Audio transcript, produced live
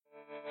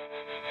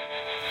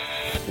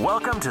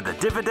Welcome to the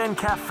Dividend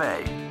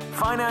Cafe,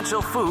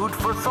 financial food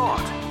for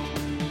thought.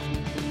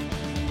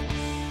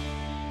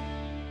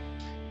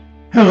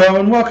 Hello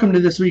and welcome to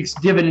this week's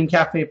Dividend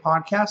Cafe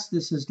podcast.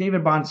 This is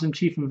David Bahnsen,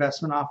 Chief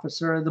Investment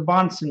Officer of the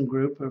Bahnsen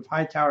Group of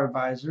Hightower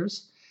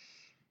Advisors.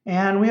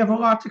 And we have a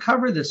lot to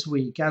cover this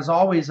week. As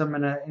always, I'm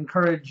going to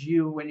encourage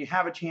you, when you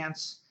have a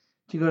chance,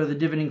 to go to the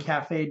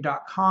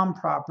dividendcafe.com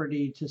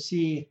property to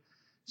see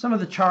some of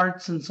the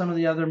charts and some of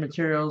the other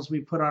materials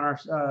we put on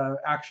our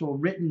actual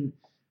written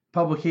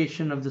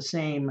publication of the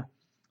same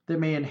that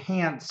may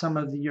enhance some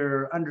of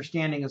your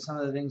understanding of some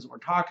of the things that we're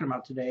talking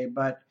about today.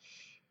 But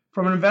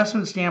from an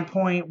investment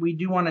standpoint, we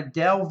do want to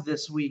delve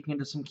this week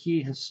into some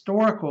key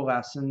historical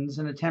lessons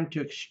and attempt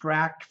to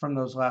extract from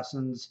those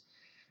lessons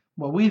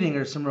what we think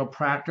are some real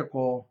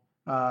practical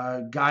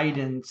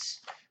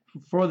guidance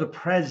for the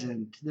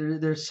present.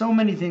 There's so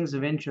many things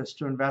of interest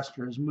to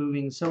investors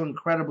moving so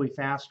incredibly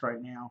fast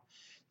right now.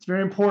 It's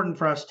very important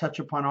for us to touch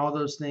upon all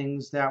those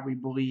things that we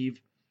believe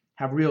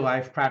have real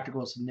life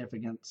practical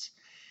significance.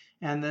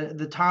 And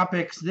the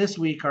topics this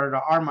week are, to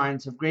our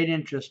minds, of great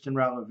interest and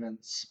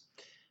relevance.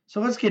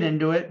 So let's get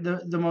into it.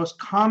 The most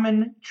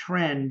common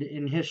trend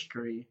in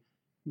history,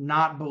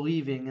 not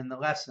believing in the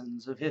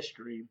lessons of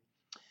history.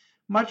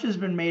 Much has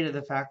been made of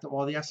the fact that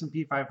while the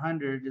S&P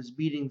 500 is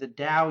beating the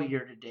Dow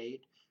year to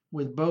date,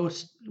 with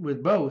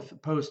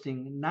both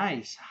posting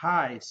nice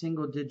high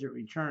single-digit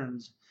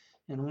returns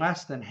in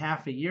less than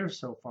half a year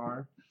so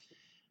far,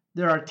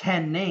 there are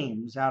 10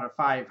 names out of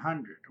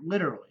 500,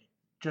 literally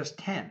just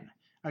 10,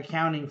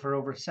 accounting for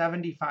over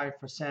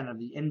 75% of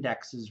the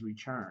index's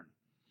return.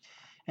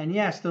 And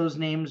yes, those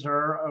names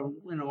are,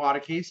 in a lot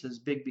of cases,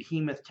 big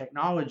behemoth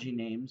technology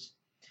names.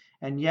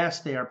 And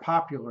yes, they are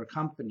popular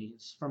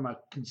companies from a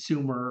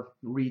consumer,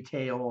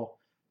 retail,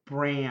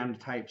 brand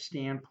type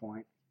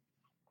standpoint.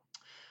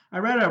 I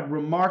read a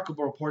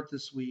remarkable report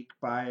this week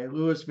by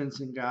Louis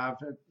Vincent Gav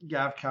at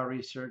GavCal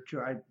Research,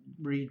 who I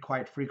read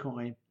quite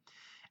frequently,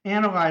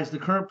 analyzed the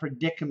current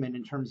predicament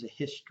in terms of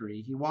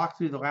history. He walked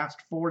through the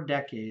last 4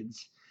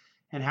 decades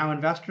and how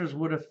investors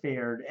would have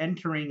fared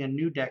entering a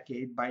new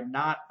decade by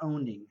not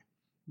owning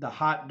the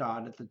hot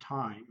dot at the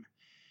time,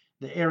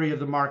 the area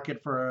of the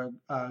market for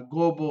a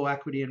global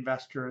equity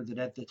investor that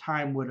at the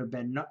time would have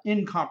been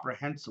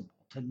incomprehensible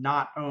to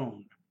not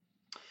own.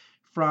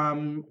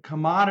 From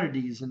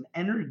commodities and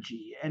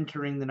energy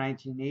entering the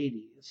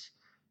 1980s,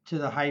 to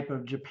the hype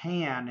of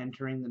Japan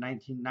entering the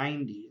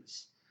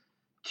 1990s,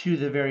 to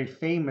the very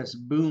famous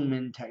boom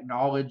in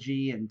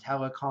technology and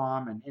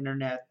telecom and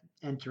internet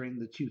entering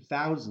the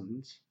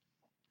 2000s,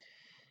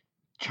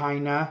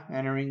 China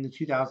entering the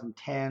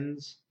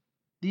 2010s.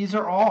 These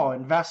are all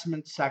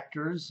investment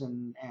sectors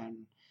and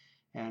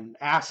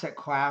asset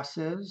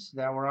classes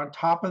that were on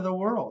top of the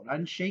world,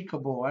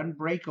 unshakable,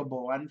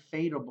 unbreakable,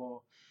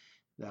 unfadable,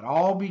 that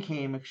all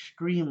became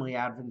extremely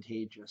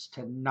advantageous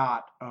to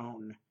not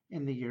own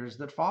in the years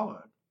that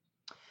followed.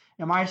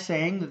 Am I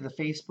saying that the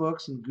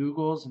Facebooks and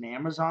Googles and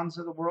Amazons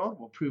of the world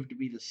will prove to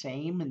be the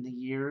same in the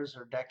years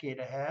or decade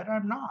ahead?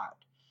 I'm not.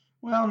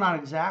 Well, not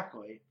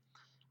exactly.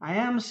 I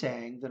am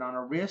saying that on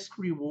a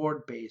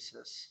risk-reward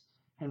basis,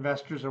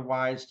 investors are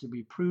wise to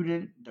be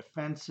prudent,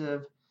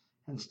 defensive,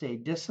 and stay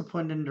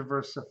disciplined and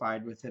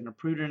diversified within a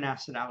prudent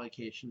asset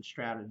allocation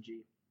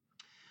strategy.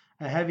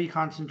 A heavy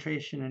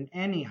concentration in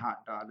any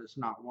hot dot is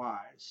not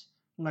wise,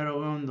 let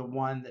alone the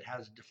one that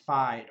has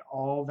defied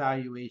all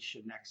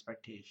valuation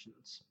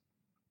expectations.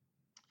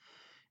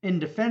 In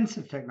defense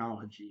of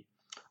technology,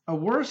 a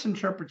worse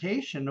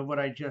interpretation of what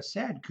I just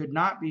said could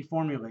not be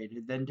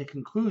formulated than to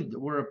conclude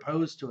that we're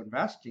opposed to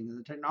investing in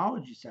the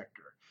technology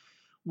sector.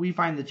 We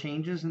find the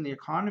changes in the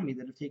economy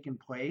that have taken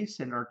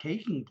place and are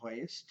taking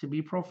place to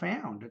be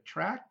profound,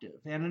 attractive,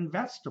 and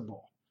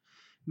investable.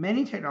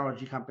 Many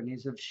technology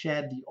companies have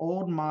shed the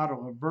old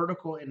model of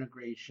vertical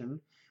integration,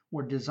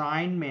 where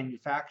design,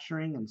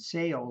 manufacturing, and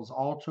sales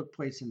all took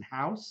place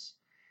in-house,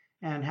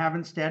 and have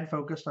instead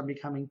focused on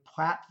becoming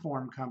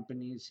platform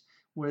companies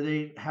where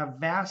they have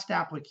vast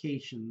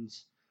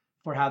applications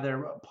for how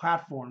their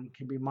platform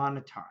can be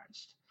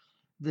monetized.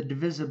 The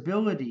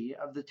divisibility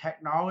of the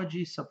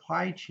technology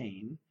supply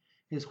chain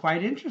is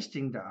quite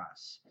interesting to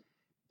us,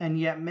 and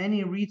yet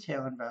many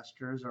retail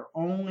investors are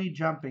only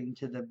jumping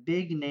to the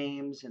big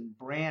names and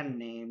brand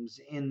names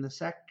in the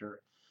sector,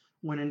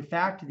 when in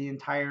fact the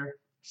entire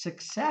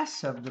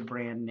success of the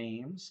brand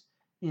names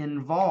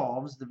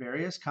involves the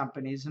various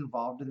companies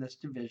involved in this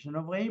division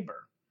of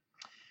labor.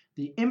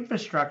 The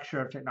infrastructure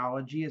of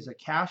technology is a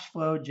cash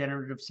flow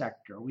generative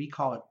sector. We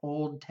call it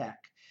old tech,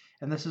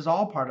 and this is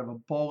all part of a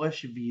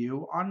bullish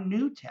view on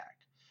new tech.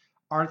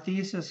 Our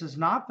thesis is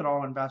not that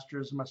all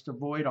investors must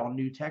avoid all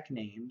new tech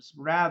names.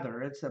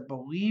 Rather, it's that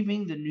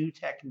believing the new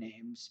tech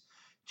names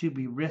to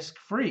be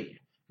risk-free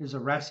is a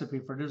recipe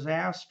for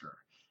disaster,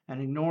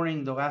 and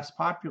ignoring the less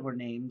popular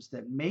names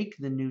that make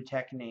the new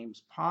tech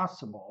names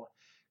possible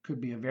could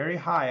be a very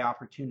high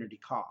opportunity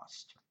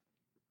cost.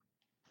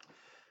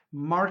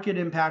 Market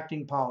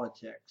impacting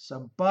politics,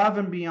 above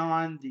and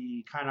beyond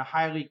the kind of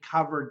highly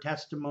covered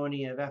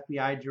testimony of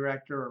FBI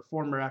director or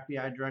former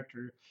FBI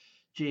director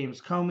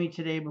James Comey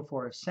today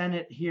before a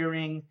Senate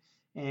hearing,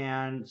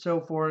 and so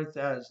forth,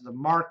 as the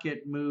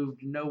market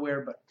moved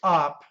nowhere but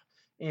up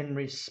in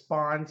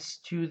response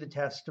to the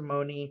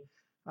testimony.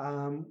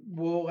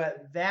 We'll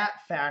let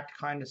that fact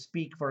kind of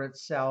speak for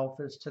itself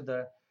as to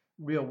the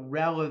real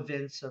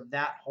relevance of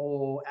that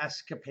whole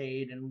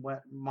escapade and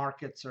what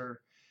markets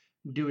are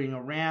doing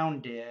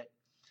around it.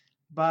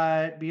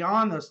 But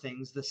beyond those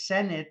things, the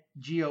Senate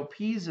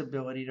GOP's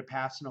ability to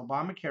pass an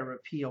Obamacare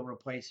repeal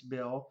replace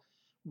bill,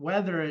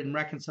 whether in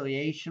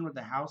reconciliation with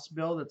the House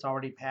bill that's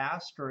already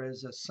passed or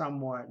as a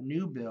somewhat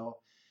new bill,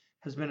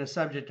 has been a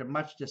subject of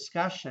much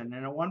discussion.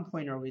 And at one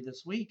point early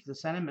this week, the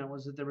sentiment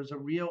was that there was a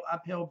real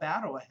uphill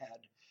battle ahead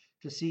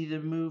to see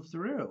them move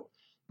through.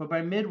 But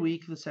by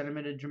midweek, the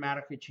sentiment had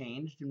dramatically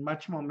changed, and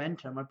much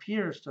momentum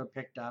appears to have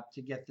picked up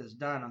to get this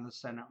done on the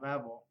Senate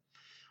level.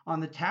 On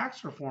the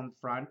tax reform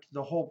front,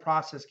 the whole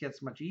process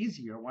gets much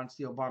easier once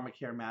the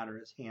Obamacare matter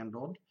is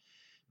handled,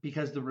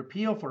 because the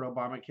repeal for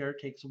Obamacare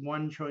takes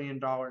 $1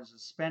 trillion of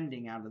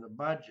spending out of the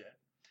budget.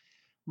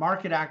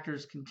 Market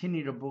actors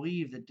continue to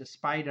believe that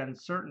despite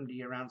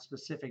uncertainty around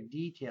specific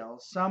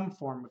details, some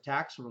form of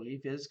tax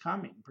relief is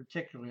coming,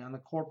 particularly on the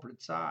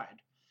corporate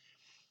side.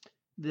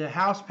 The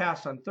House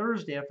passed on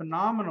Thursday a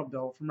phenomenal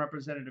bill from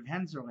Representative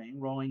Hensarling,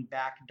 rolling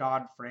back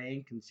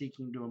Dodd-Frank and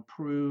seeking to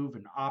improve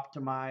and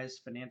optimize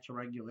financial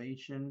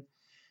regulation.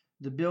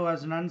 The bill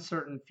has an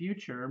uncertain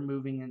future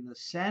moving in the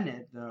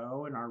Senate,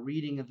 though, and our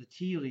reading of the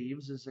tea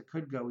leaves is it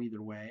could go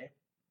either way.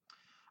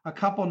 A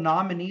couple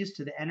nominees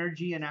to the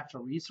Energy and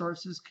Natural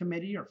Resources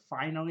Committee are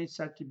finally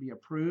set to be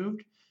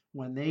approved.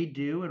 When they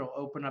do, it'll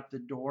open up the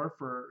door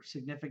for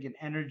significant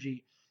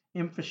energy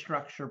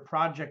infrastructure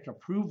project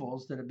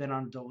approvals that have been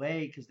on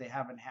delay because they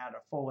haven't had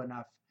a full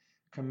enough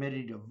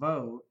committee to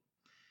vote.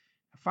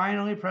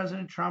 Finally,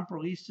 President Trump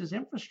released his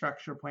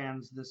infrastructure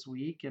plans this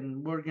week,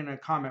 and we're going to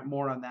comment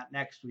more on that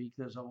next week.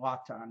 There's a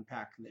lot to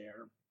unpack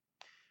there.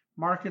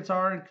 Markets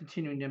are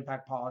continuing to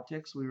impact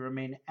politics. We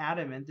remain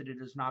adamant that it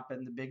has not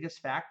been the biggest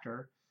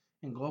factor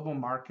in global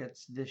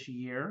markets this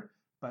year,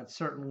 but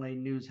certainly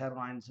news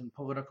headlines and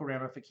political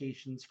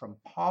ramifications from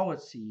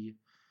policy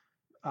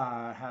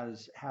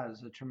has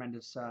a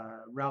tremendous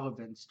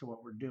relevance to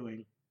what we're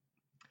doing.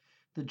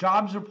 The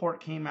jobs report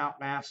came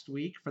out last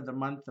week for the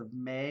month of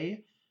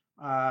May.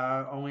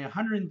 Only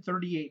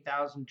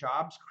 138,000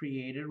 jobs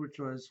created, which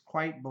was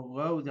quite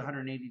below the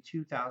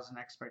 182,000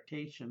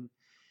 expectation.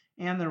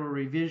 And there were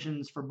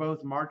revisions for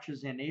both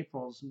March's and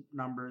April's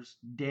numbers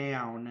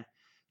down.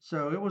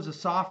 So it was a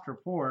soft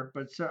report,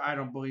 but I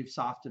don't believe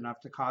soft enough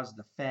to cause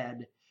the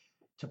Fed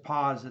to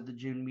pause at the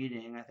June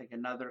meeting. I think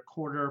another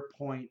quarter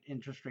point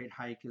interest rate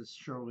hike is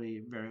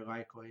surely very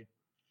likely.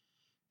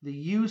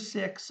 The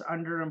U6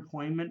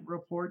 underemployment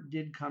report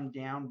did come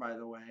down, by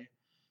the way.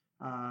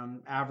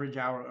 Average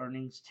hour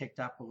earnings ticked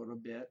up a little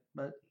bit,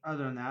 but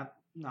other than that,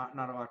 not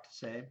a lot to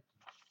say.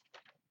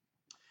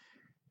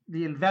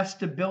 The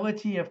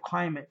investability of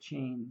climate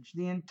change.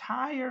 The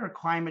entire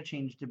climate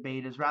change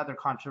debate is rather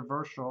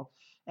controversial,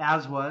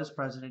 as was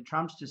President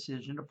Trump's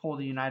decision to pull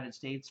the United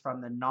States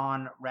from the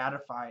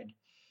non-ratified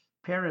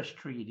Paris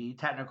Treaty,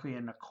 technically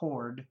an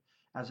accord,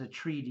 as a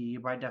treaty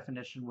by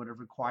definition would have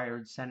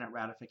required Senate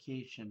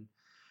ratification.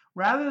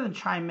 Rather than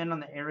chime in on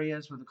the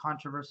areas where the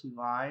controversy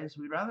lies,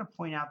 we'd rather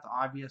point out the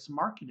obvious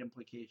market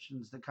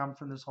implications that come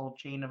from this whole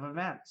chain of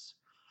events.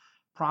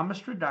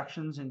 Promised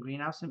reductions in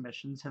greenhouse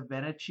emissions have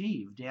been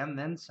achieved, and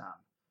then some.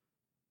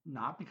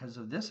 Not because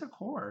of this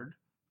accord,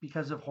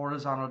 because of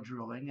horizontal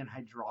drilling and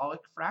hydraulic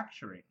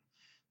fracturing,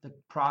 the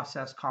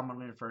process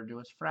commonly referred to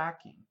as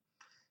fracking.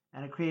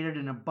 And it created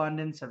an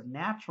abundance of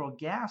natural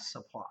gas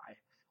supply,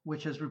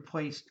 which has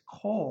replaced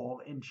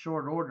coal in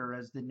short order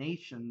as the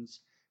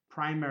nation's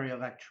primary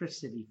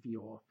electricity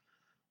fuel.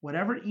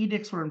 Whatever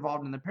edicts were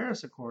involved in the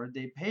Paris Accord,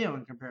 they pale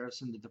in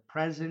comparison to the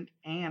present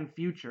and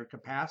future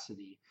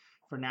capacity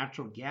for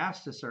natural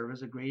gas to serve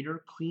as a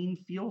greater clean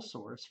fuel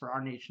source for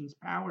our nation's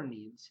power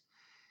needs.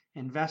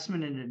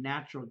 Investment into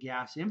natural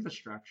gas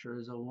infrastructure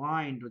is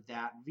aligned with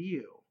that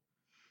view.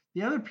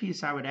 The other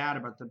piece I would add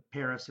about the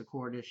Paris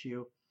Accord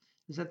issue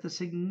is that the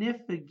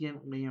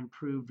significantly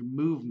improved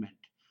movement,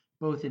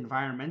 both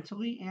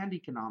environmentally and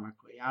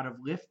economically, out of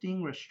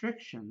lifting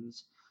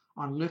restrictions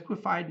on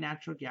liquefied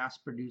natural gas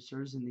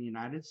producers in the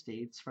United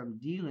States from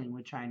dealing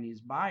with Chinese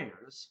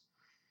buyers.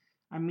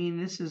 I mean,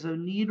 this is a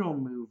needle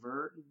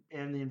mover,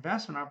 and the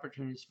investment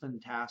opportunity is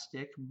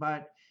fantastic,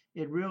 but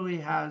it really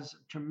has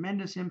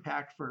tremendous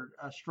impact for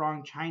a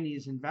strong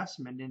Chinese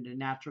investment into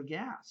natural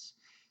gas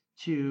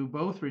to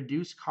both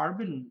reduce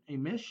carbon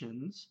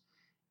emissions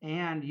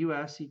and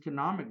U.S.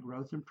 economic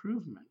growth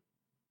improvement.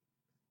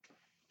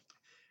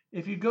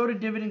 If you go to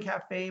Dividend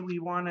Cafe, we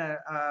want to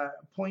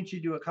point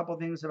you to a couple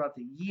things about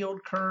the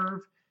yield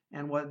curve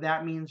and what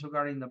that means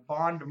regarding the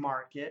bond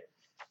market.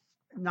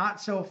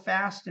 Not so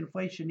fast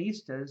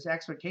inflationistas.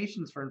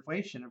 Expectations for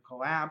inflation have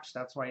collapsed.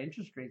 That's why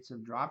interest rates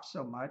have dropped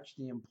so much.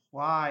 The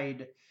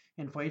implied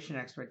inflation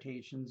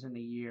expectations in a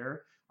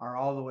year are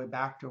all the way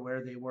back to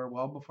where they were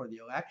well before the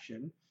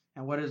election.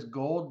 And what has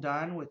gold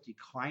done with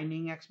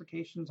declining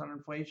expectations on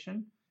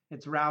inflation?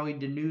 It's rallied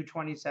to new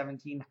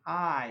 2017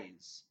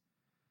 highs.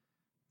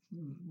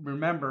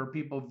 Remember,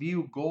 people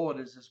view gold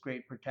as this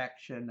great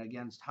protection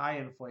against high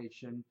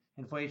inflation.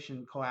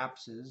 Inflation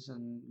collapses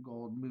and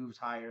gold moves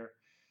higher.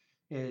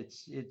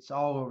 It's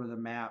all over the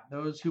map.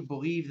 Those who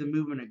believe the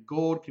movement of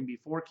gold can be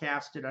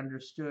forecasted,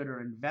 understood, or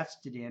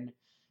invested in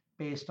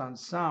based on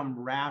some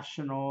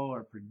rational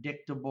or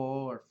predictable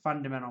or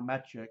fundamental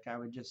metric, I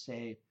would just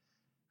say,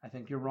 I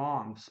think you're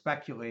wrong.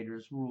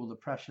 Speculators rule the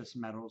precious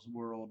metals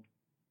world.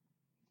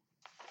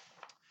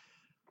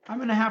 I'm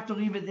going to have to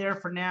leave it there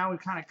for now. We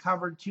kind of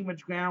covered too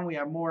much ground. We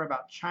have more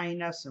about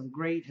China, some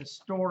great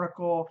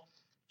historical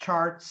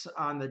charts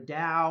on the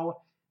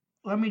Dow.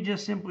 Let me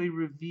just simply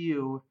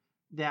review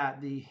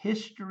that the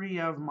history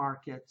of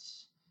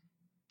markets,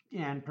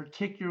 and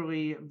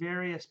particularly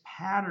various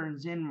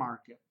patterns in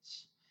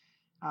markets,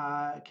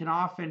 can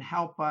often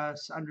help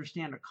us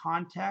understand a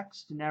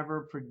context,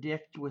 never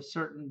predict with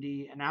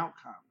certainty an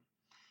outcome.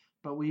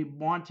 But we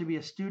want to be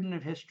a student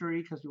of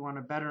history because we want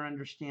to better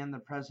understand the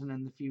present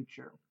and the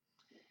future.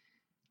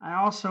 I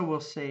also will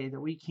say that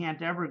we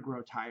can't ever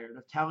grow tired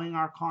of telling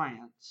our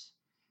clients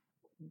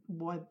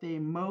what they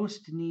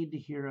most need to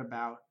hear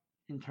about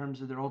in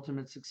terms of their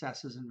ultimate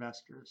success as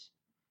investors.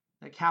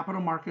 That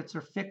capital markets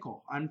are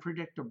fickle,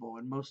 unpredictable,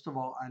 and most of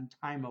all,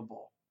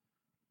 untimable.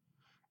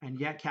 And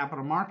yet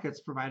capital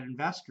markets provide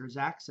investors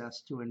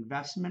access to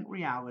investment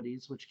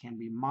realities which can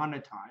be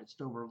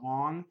monetized over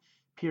long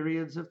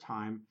periods of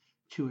time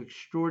to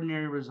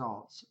extraordinary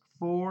results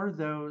for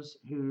those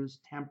whose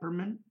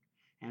temperament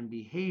and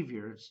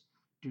behaviors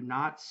do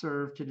not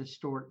serve to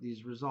distort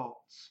these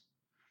results.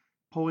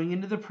 Pulling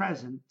into the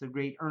present, the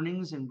great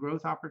earnings and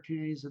growth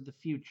opportunities of the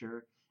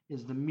future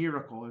is the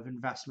miracle of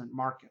investment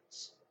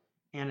markets.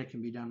 And it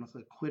can be done with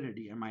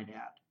liquidity, I might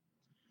add.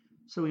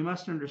 So we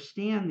must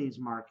understand these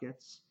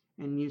markets,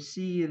 and you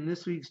see in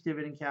this week's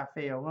Dividend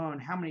Cafe alone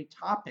how many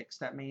topics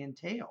that may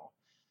entail.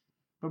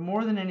 But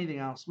more than anything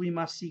else, we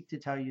must seek to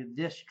tell you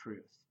this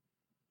truth,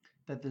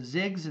 that the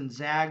zigs and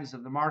zags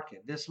of the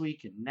market this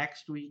week and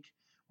next week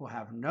will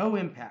have no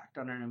impact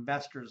on an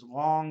investor's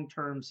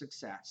long-term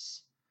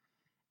success.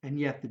 And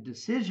yet the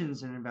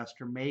decisions an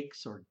investor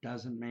makes or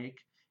doesn't make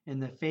in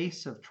the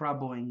face of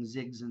troubling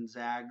zigs and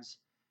zags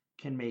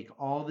can make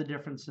all the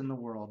difference in the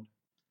world.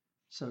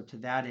 So to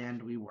that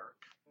end, we work.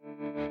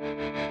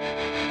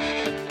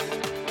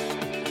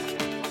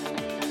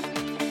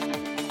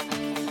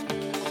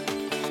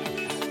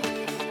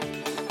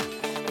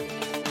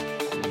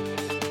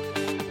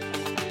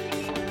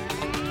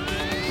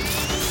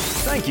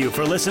 Thank you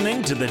for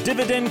listening to the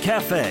Dividend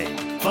Cafe,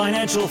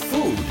 financial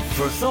food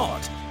for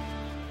thought.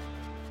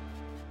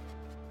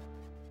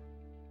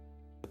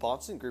 The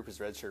Bahnsen Group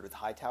is registered with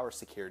Hightower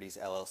Securities,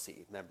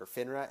 LLC, member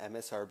FINRA,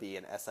 MSRB,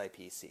 and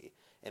SIPC,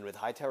 and with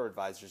Hightower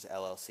Advisors,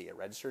 LLC, a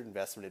registered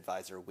investment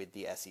advisor with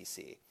the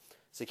SEC.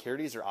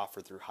 Securities are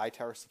offered through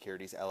Hightower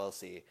Securities,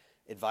 LLC.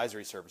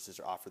 Advisory services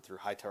are offered through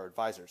Hightower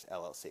Advisors,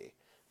 LLC.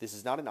 This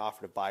is not an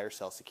offer to buy or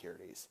sell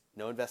securities.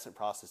 No investment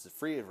process is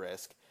free of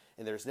risk,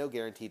 and there is no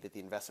guarantee that the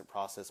investment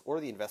process or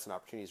the investment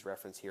opportunities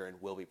referenced herein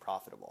will be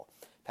profitable.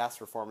 Past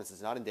performance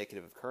is not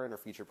indicative of current or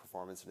future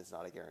performance and is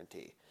not a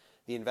guarantee.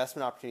 The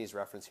investment opportunities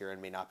referenced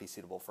herein may not be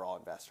suitable for all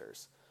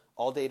investors.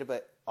 All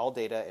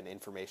data and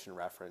information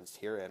referenced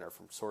herein are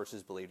from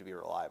sources believed to be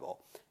reliable.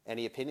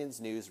 Any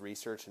opinions, news,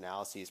 research,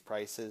 analyses,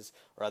 prices,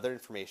 or other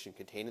information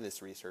contained in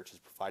this research is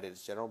provided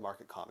as general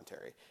market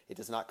commentary. It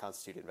does not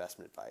constitute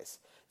investment advice.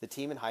 The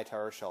team in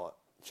Hightower shall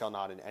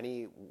not in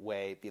any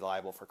way be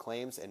liable for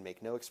claims and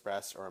make no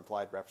express or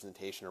implied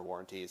representation or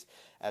warranties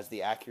as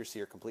the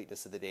accuracy or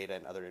completeness of the data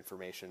and other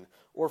information,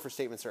 or for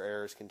statements or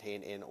errors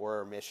contained in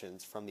or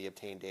omissions from the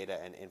obtained data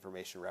and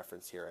information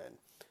referenced herein.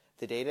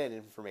 The data and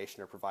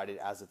information are provided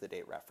as of the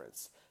date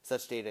referenced.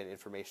 Such data and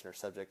information are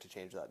subject to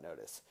change without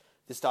notice.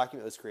 This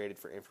document was created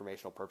for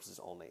informational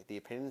purposes only. The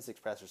opinions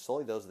expressed are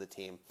solely those of the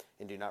team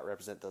and do not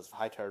represent those of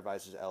Hightower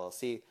Advisors,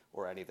 LLC,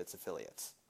 or any of its affiliates.